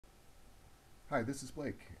Hi, this is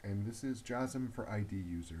Blake, and this is JOSM for ID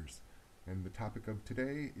users. And the topic of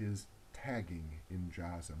today is tagging in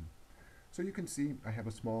JOSM. So you can see I have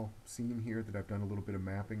a small scene here that I've done a little bit of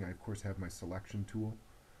mapping. I, of course, have my selection tool.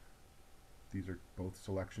 These are both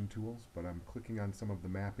selection tools, but I'm clicking on some of the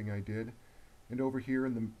mapping I did. And over here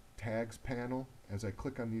in the tags panel, as I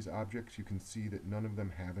click on these objects, you can see that none of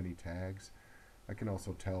them have any tags. I can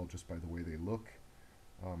also tell just by the way they look.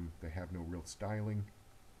 They have no real styling.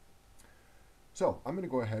 So I'm going to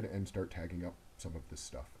go ahead and start tagging up some of this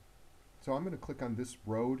stuff. So I'm going to click on this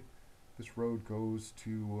road. This road goes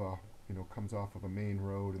to, comes off of a main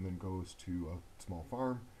road and then goes to a small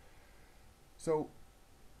farm. So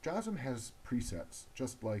JOSM has presets,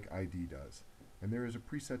 just like ID does. And there is a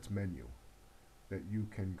presets menu that you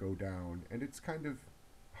can go down, and it's kind of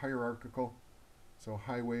hierarchical. So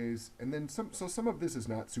highways, and then some of this is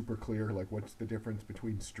not super clear, like what's the difference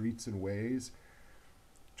between streets and ways.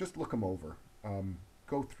 Just look them over.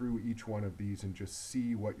 Go through each one of these and just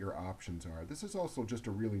see what your options are. This is also just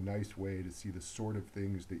a really nice way to see the sort of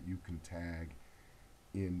things that you can tag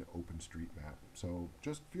in OpenStreetMap. So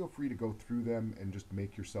just feel free to go through them and just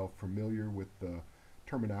make yourself familiar with the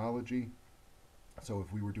terminology. So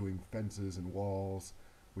if we were doing fences and walls,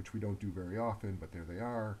 which we don't do very often, but there they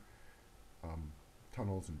are,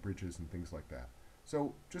 tunnels and bridges and things like that.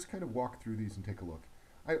 So just kind of walk through these and take a look.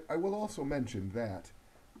 I will also mention that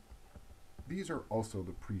these are also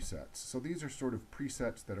the presets. So these are sort of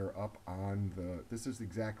presets that are up on this is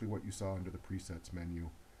exactly what you saw under the presets menu.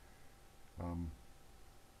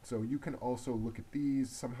 So you can also look at these.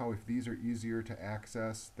 Somehow if these are easier to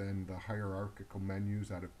access than the hierarchical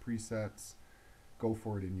menus out of presets, go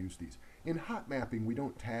for it and use these. In hot mapping, we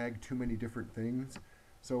don't tag too many different things.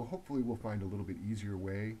 So hopefully we'll find a little bit easier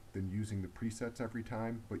way than using the presets every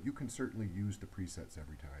time, but you can certainly use the presets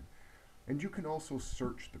every time. And you can also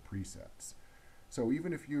search the presets. So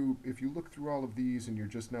even if you look through all of these and you're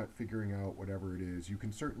just not figuring out whatever it is, you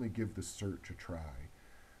can certainly give the search a try.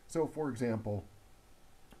 So for example,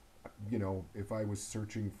 if I was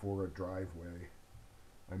searching for a driveway,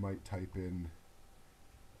 I might type in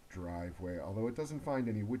driveway, although it doesn't find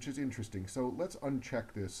any, which is interesting. So let's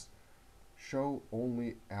uncheck this, show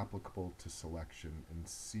only applicable to selection, and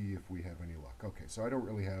see if we have any luck. Okay, so I don't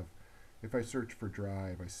really have, if I search for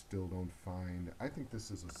drive, I still don't find, I think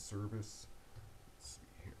this is a service. Let's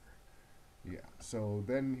see here. Yeah, so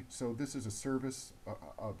this is a service,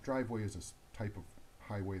 a driveway is a type of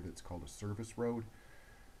highway that's called a service road.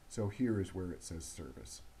 So here is where it says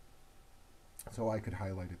service. So I could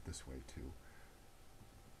highlight it this way too.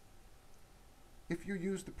 If you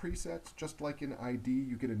use the presets, just like in ID,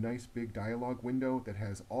 you get a nice big dialog window that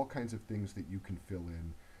has all kinds of things that you can fill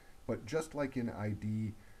in. But just like in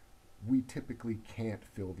ID, we typically can't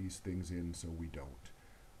fill these things in, so we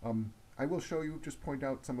don't. I will show you, just point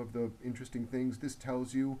out some of the interesting things. This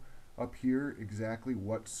tells you up here exactly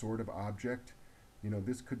what sort of object.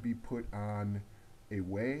 This could be put on a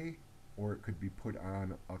way, or it could be put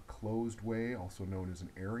on a closed way, also known as an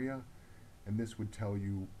area. And this would tell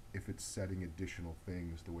you if it's setting additional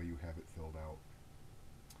things the way you have it filled out.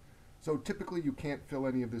 So typically you can't fill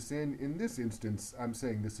any of this in. In this instance, I'm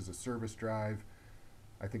saying this is a service drive.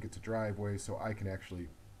 I think it's a driveway, so I can actually,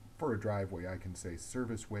 for a driveway, I can say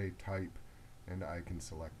service way type, and I can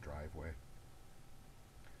select driveway.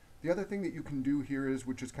 The other thing that you can do here is,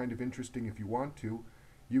 which is kind of interesting if you want to,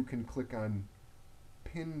 you can click on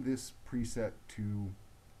pin this preset to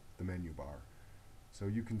the menu bar. So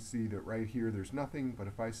you can see that right here there's nothing, but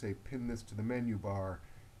if I say pin this to the menu bar,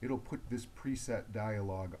 it'll put this preset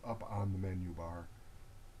dialog up on the menu bar.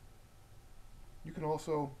 You can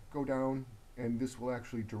also go down, and this will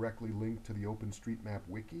actually directly link to the OpenStreetMap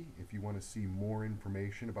wiki if you want to see more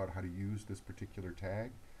information about how to use this particular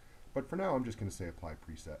tag. But for now, I'm just going to say apply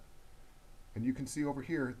preset. And you can see over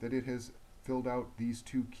here that it has filled out these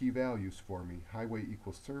two key values for me, highway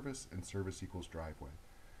equals service and service equals driveway.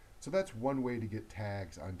 So that's one way to get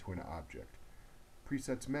tags onto an object.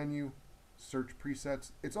 Presets menu, search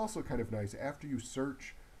presets. It's also kind of nice after you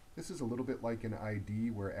search. This is a little bit like an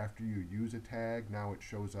ID where after you use a tag, now it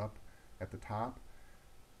shows up at the top.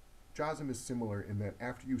 JOSM is similar in that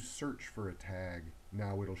after you search for a tag,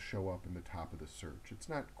 now it'll show up in the top of the search. It's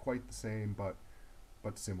not quite the same, but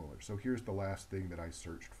similar. So here's the last thing that I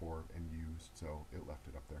searched for and used, so it left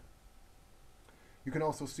it up there. You can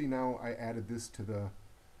also see now I added this to the,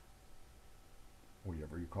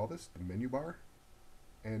 whatever you call this, the menu bar.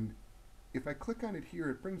 And if I click on it here,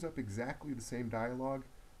 it brings up exactly the same dialog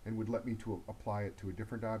and would let me to apply it to a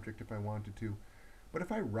different object if I wanted to. But if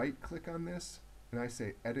I right click on this and I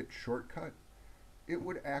say edit shortcut, it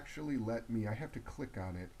would actually let me, I have to click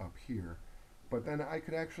on it up here, but then I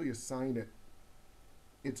could actually assign it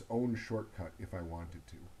its own shortcut if I wanted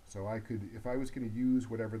to. So I could, if I was going to use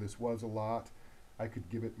whatever this was a lot, I could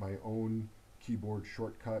give it my own keyboard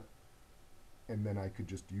shortcut, and then I could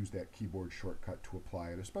just use that keyboard shortcut to apply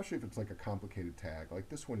it, especially if it's like a complicated tag. Like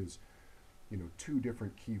this one is, you know, 2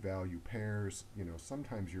 different key value pairs. You know,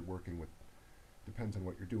 sometimes you're working with, depends on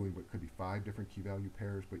what you're doing, but it could be 5 different key value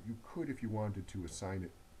pairs, but you could, if you wanted to, assign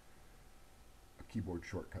it a keyboard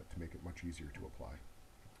shortcut to make it much easier to apply.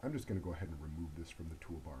 I'm just going to go ahead and remove this from the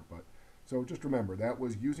toolbar. But so just remember, that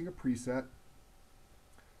was using a preset.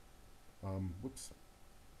 Whoops.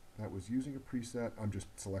 That was using a preset. I'm just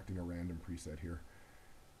selecting a random preset here.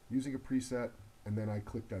 Using a preset, and then I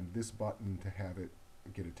clicked on this button to have it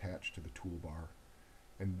get attached to the toolbar.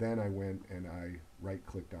 And then I went and I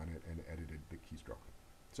right-clicked on it and edited the keystroke.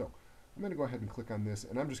 So I'm going to go ahead and click on this,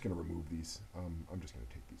 and I'm just going to remove these. I'm just going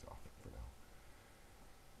to take these off for now.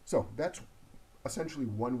 So that's essentially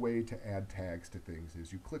one way to add tags to things,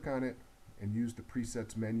 is you click on it and use the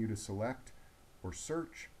presets menu to select or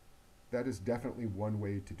search. That is definitely one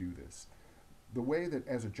way to do this. The way that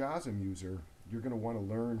as a JOSM user you're going to want to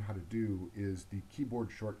learn how to do is the keyboard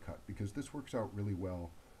shortcut, because this works out really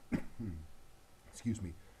well excuse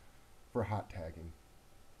me, for hot tagging.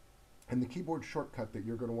 And the keyboard shortcut that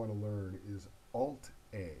you're going to want to learn is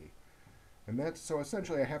Alt-A. And that's, so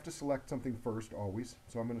essentially I have to select something first always.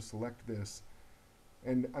 So I'm going to select this.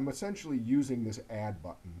 And I'm essentially using this add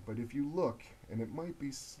button. But if you look, and it might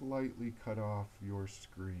be slightly cut off your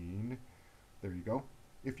screen. There you go.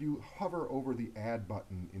 If you hover over the add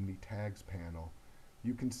button in the tags panel,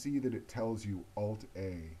 you can see that it tells you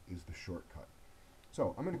Alt-A is the shortcut.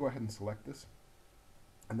 So I'm going to go ahead and select this.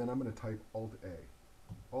 And then I'm going to type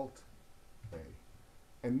Alt-A. Alt-A.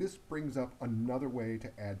 And this brings up another way to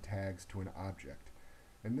add tags to an object.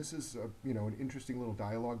 And this is you know, an interesting little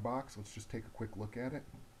dialog box. Let's just take a quick look at it.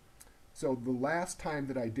 So the last time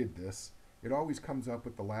that I did this, it always comes up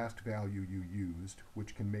with the last value you used,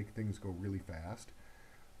 which can make things go really fast.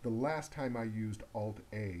 The last time I used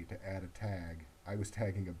Alt-A to add a tag, I was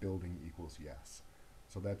tagging a building equals yes.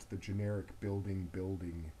 So that's the generic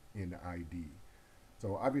building in ID.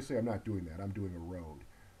 So obviously I'm not doing that, I'm doing a road.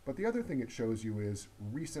 But the other thing it shows you is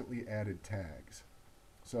recently added tags.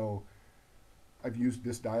 So I've used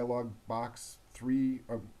this dialog box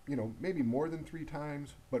maybe more than 3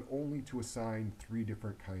 times, but only to assign 3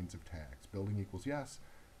 different kinds of tags. Building equals yes,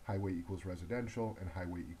 highway equals residential, and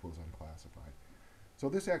highway equals unclassified. So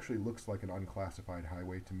this actually looks like an unclassified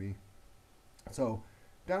highway to me. So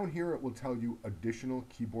down here it will tell you additional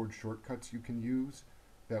keyboard shortcuts you can use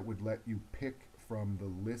that would let you pick from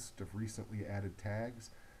the list of recently added tags.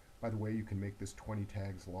 By the way, you can make this 20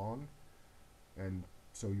 tags long, and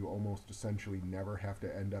so you almost essentially never have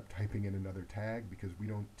to end up typing in another tag, because we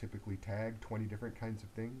don't typically tag 20 different kinds of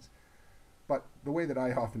things. But the way that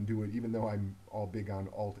I often do it, even though I'm all big on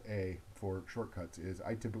Alt-A for shortcuts, is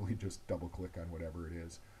I typically just double click on whatever it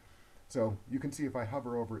is. So you can see if I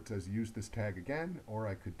hover over it, says use this tag again, or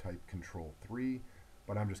I could type Control-3,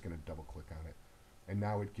 but I'm just going to double click on it. And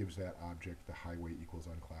now it gives that object the highway equals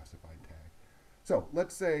unclassified tag. So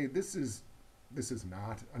let's say this is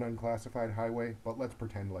not an unclassified highway, but let's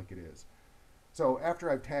pretend like it is. So after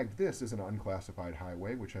I've tagged this as an unclassified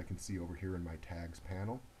highway, which I can see over here in my tags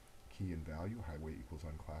panel, key and value, highway equals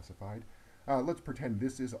unclassified. Let's pretend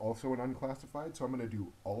this is also an unclassified, so I'm going to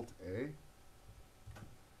do Alt-A.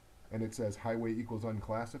 And it says highway equals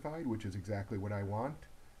unclassified, which is exactly what I want.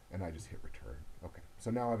 And I just hit return. Okay, so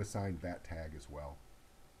now I've assigned that tag as well.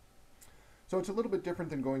 So it's a little bit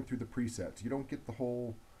different than going through the presets. You don't get the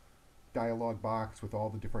whole dialog box with all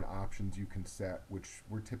the different options you can set, which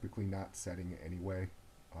we're typically not setting anyway.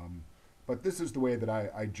 But this is the way that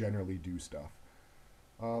I generally do stuff.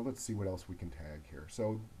 Let's see what else we can tag here.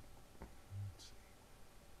 So,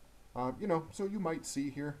 so you might see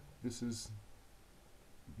here,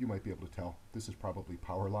 you might be able to tell, this is probably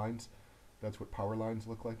power lines. That's what power lines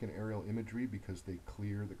look like in aerial imagery, because they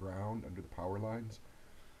clear the ground under the power lines.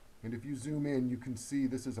 And if you zoom in, you can see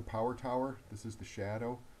this is a power tower. This is the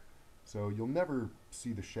shadow. So you'll never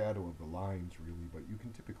see the shadow of the lines really, but you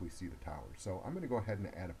can typically see the tower. So I'm going to go ahead and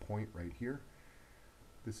add a point right here.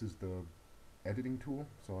 This is the editing tool.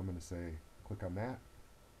 So I'm going to say, click on that.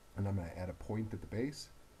 And I'm going to add a point at the base.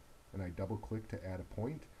 And I double click to add a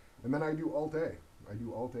point. And then I do Alt-A. I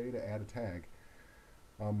do Alt-A to add a tag.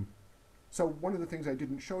 So one of the things I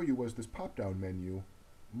didn't show you was this pop-down menu.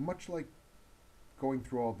 Much like going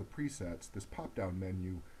through all the presets, this pop-down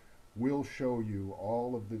menu will show you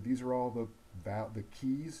all of these are all the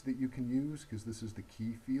keys that you can use, because this is the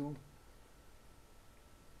key field.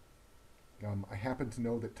 I happen to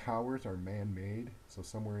know that towers are man-made, so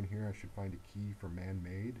somewhere in here I should find a key for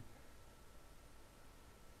man-made.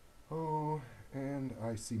 Oh, and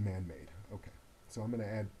I see man-made. Okay, so I'm going to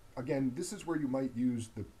add, again, this is where you might use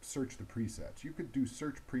the search the presets. You could do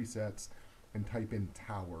search presets and type in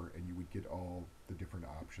tower and you would get all the different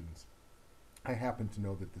options. I happen to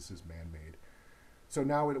know that this is man-made. So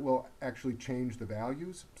now it will actually change the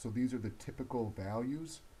values. So these are the typical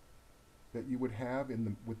values that you would have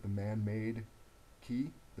with the man-made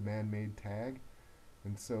key, the man-made tag.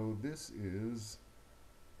 And so this is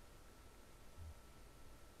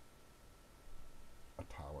a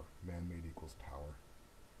tower. Man-made equals tower.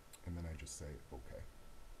 And then I just say OK.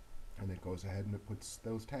 And it goes ahead and it puts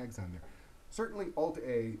those tags on there. Certainly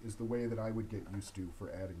Alt-A is the way that I would get used to for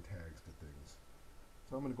adding tags to things.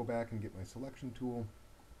 So I'm going to go back and get my selection tool.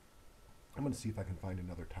 I'm going to see if I can find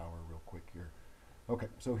another tower real quick here. Okay,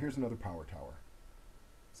 so here's another power tower.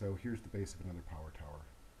 So here's the base of another power tower.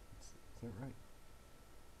 Is that right?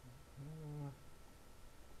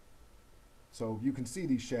 So you can see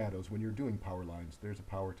these shadows when you're doing power lines. There's a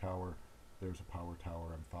power tower. There's a power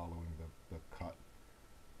tower. I'm following the cut.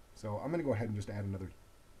 So I'm going to go ahead and just add another.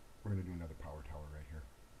 We're going to do another power tower right here.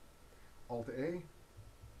 Alt-A.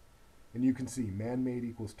 And you can see man-made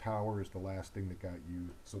equals tower is the last thing that got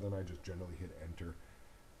used. So then I just generally hit enter.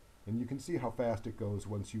 And you can see how fast it goes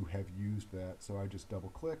once you have used that. So I just double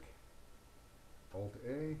click,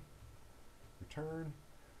 Alt-A, return,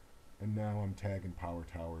 and now I'm tagging power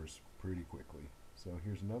towers pretty quickly. So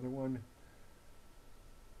here's another one,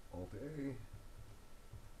 Alt-A,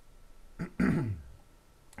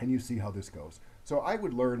 and you see how this goes. So I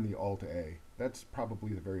would learn the Alt-A. That's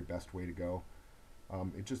probably the very best way to go.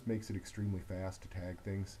 It just makes it extremely fast to tag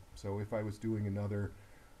things. So if I was doing another,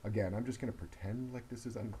 again, I'm just going to pretend like this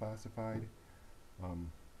is unclassified. And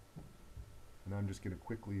I'm just going to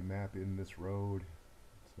quickly map in this road.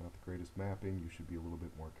 It's not the greatest mapping. You should be a little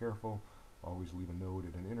bit more careful. Always leave a node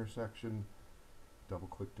at an intersection. Double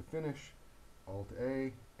click to finish.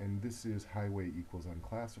 Alt-A. And this is highway equals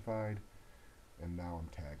unclassified. And now I'm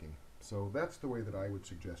tagging. So that's the way that I would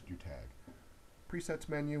suggest you tag. Presets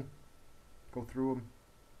menu. Go through them.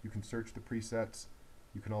 You can search the presets.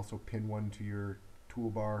 You can also pin one to your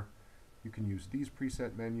toolbar. You can use these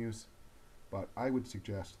preset menus, but I would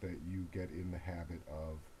suggest that you get in the habit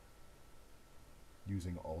of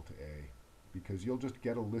using Alt-A because you'll just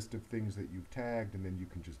get a list of things that you've tagged and then you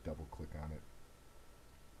can just double click on it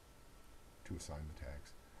to assign the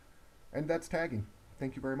tags. And that's tagging.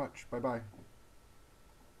 Thank you very much. Bye-bye.